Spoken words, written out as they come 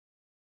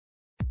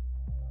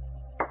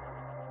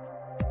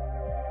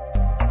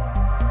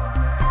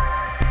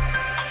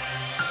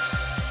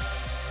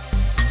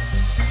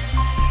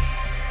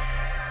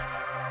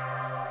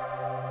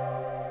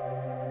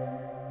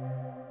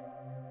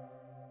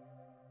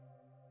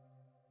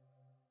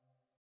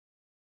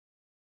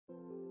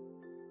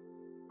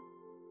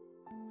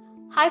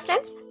Hi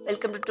friends,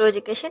 welcome to True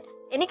Education.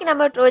 இன்னைக்கு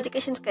நம்ம True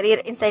Education's Career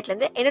Insightல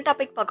இருந்து என்ன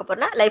டாபிக் பார்க்க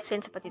போறோம்னா லைஃப்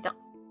சயின்ஸ் பத்தி தான்.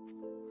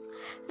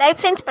 லைஃப்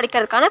சயின்ஸ்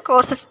படிக்கிறதுக்கான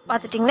கோர்சஸ்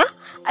பார்த்துட்டீங்கன்னா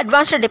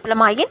advanced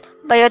diploma in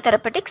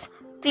பயோதெரபெட்டிக்ஸ்,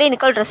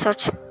 clinical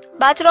research,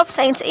 bachelor of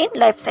science in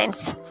life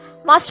science,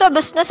 master of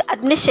business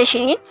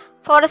administration in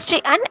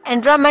forestry and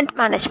environment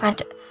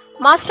management,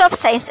 master of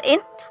science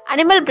in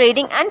animal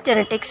breeding and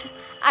genetics,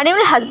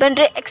 animal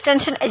husbandry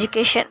extension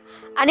education,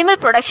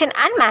 animal production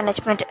and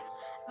management,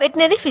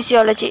 veterinary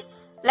physiology,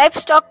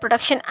 livestock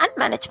production and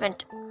management,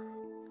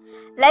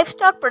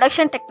 livestock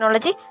production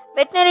technology,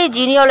 veterinary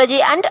genealogy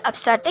and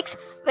obstetrics,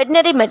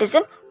 veterinary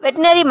medicine,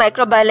 veterinary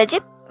microbiology,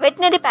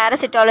 veterinary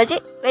parasitology,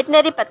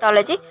 veterinary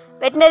pathology,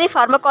 veterinary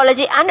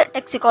pharmacology and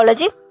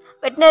toxicology,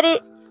 veterinary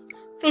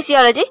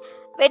physiology,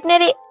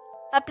 veterinary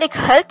public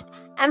health,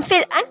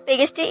 MPhil and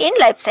PhD in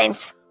life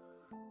science.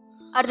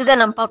 அடுத்தது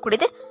நம்ம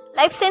பார்க்கக்கூடியது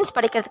life science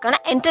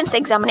படிக்கிறதுக்கான entrance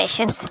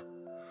examinations.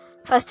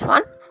 First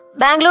one,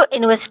 Bangalore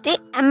University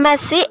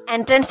MSc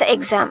Entrance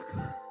Exam,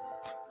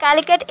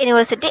 Calicut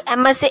University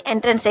MSc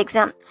Entrance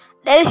Exam,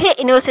 Delhi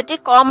University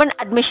Common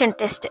Admission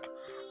Test,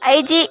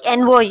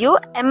 IGNOU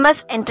MS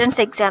Entrance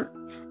Exam,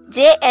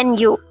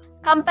 JNU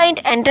Combined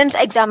Entrance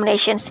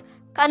Examinations,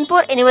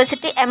 Kanpur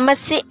University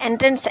MSc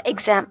Entrance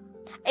Exam,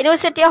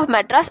 University of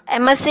Madras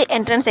MSc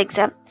Entrance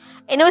Exam,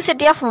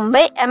 University of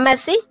Mumbai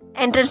MSc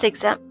Entrance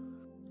Exam.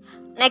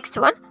 Next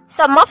one,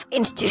 sum of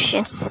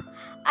institutions: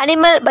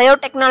 Animal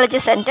Biotechnology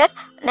Center,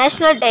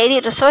 National Dairy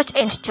Research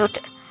Institute,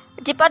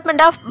 Department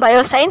of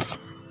Bioscience,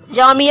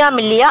 Jamia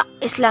Millia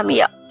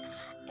Islamia,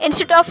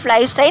 Institute of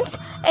Life Science,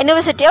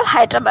 University of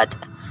Hyderabad,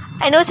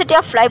 University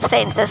of Life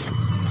Sciences,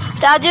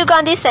 Rajiv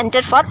Gandhi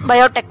Center for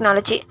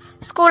Biotechnology,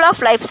 School of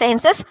Life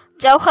Sciences,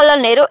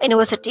 Jawaharlal Nehru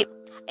University,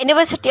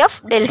 University of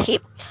Delhi,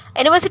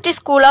 University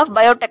School of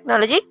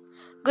Biotechnology,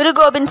 Guru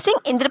Gobind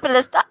Singh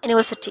Indraprastha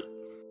University.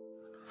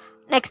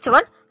 Next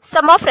one,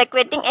 sum of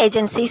recruiting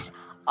agencies: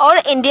 All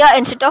India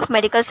Institute of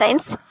Medical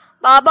Science,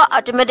 Baba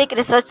Atomic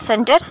Research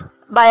Center,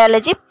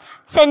 Biology,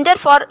 Center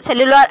for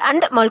Cellular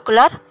and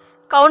Molecular,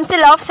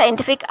 Council of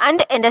Scientific and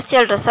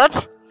Industrial Research,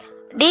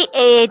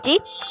 DAAT,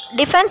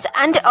 Defense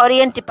and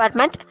Orient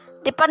Department,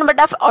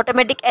 Department of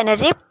Atomic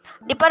Energy,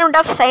 Department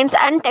of Science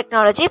and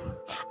Technology,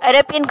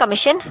 European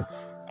Commission,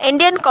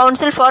 Indian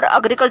Council for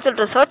Agricultural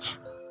Research,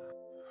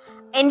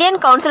 Indian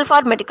Council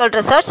for Medical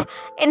Research,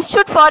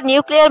 Institute for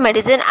Nuclear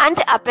Medicine and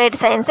Applied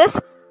Sciences,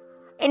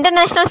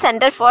 International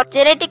Center for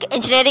Genetic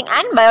Engineering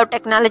and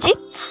Biotechnology,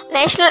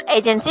 National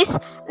Agencies,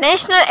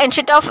 National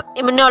Institute of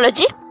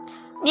Immunology,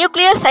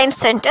 Nuclear Science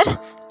Center,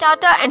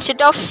 Tata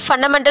Institute of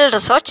Fundamental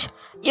Research,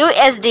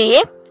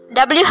 USDA,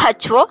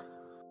 WHO.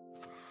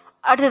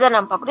 அடுத்ததான்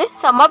நம்ம பார்க்கக்கூடிய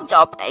sum of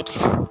job types: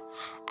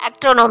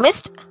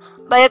 Agronomist,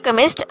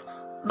 Biochemist,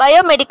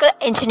 Biomedical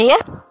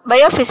Engineer,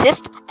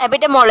 Biophysicist,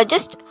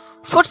 Epidemiologist,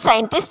 Food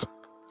Scientist,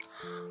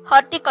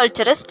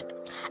 Horticulturist,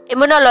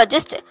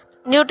 Immunologist,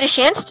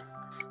 Nutritionist,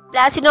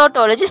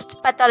 Plasmatologist,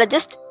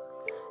 Pathologist,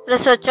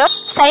 Researcher,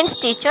 Science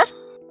Teacher.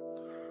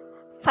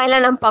 Finally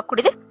நம்ம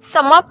பார்க்கக்கூடியது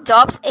sum of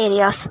jobs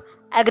areas: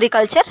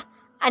 Agriculture,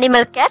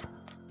 Animal Care,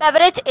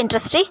 Beverage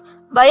Industry,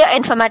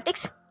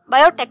 Bioinformatics,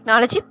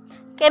 Biotechnology,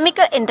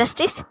 Chemical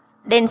Industries,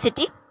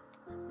 Density,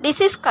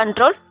 Disease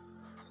Control,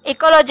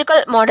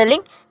 Ecological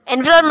Modeling,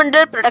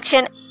 Environmental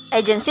Protection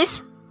Agencies,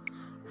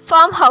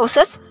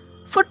 Farmhouses,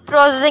 Food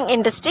Processing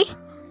Industry,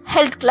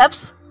 Health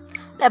Clubs,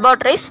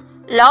 Laboratories,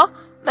 Law,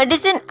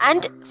 Medicine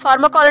and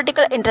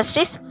Pharmacological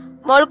Industries,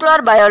 Molecular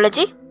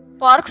Biology,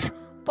 Parks,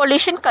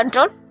 Pollution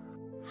Control.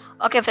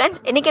 Okay friends,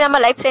 இன்றைக்கி நம்ம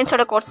life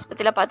சயின்ஸோட course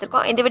பற்றிலாம்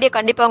பார்த்துருக்கோம். இந்த video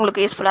கண்டிப்பாக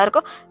உங்களுக்கு யூஸ்ஃபுல்லாக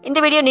இருக்கும். இந்த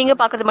வீடியோ நீங்கள்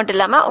பார்க்குறது மட்டும்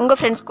இல்லாமல் உங்கள்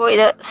ஃப்ரெண்ட்ஸ்க்கும்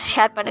இதை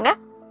ஷேர் பண்ணுங்கள்.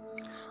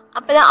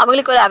 அப்போ தான்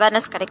அவங்களுக்கு ஒரு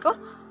அவேர்னஸ் கிடைக்கும்.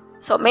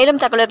 ஸோ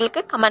மேலும்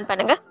தகவல்களுக்கு கமெண்ட்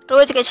பண்ணுங்கள். ட்ரூ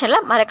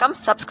எஜுகேஷனில்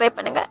மறக்காமல் சப்ஸ்கிரைப்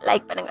பண்ணுங்கள்,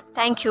 லைக் பண்ணுங்கள்.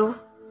 தேங்க்யூ.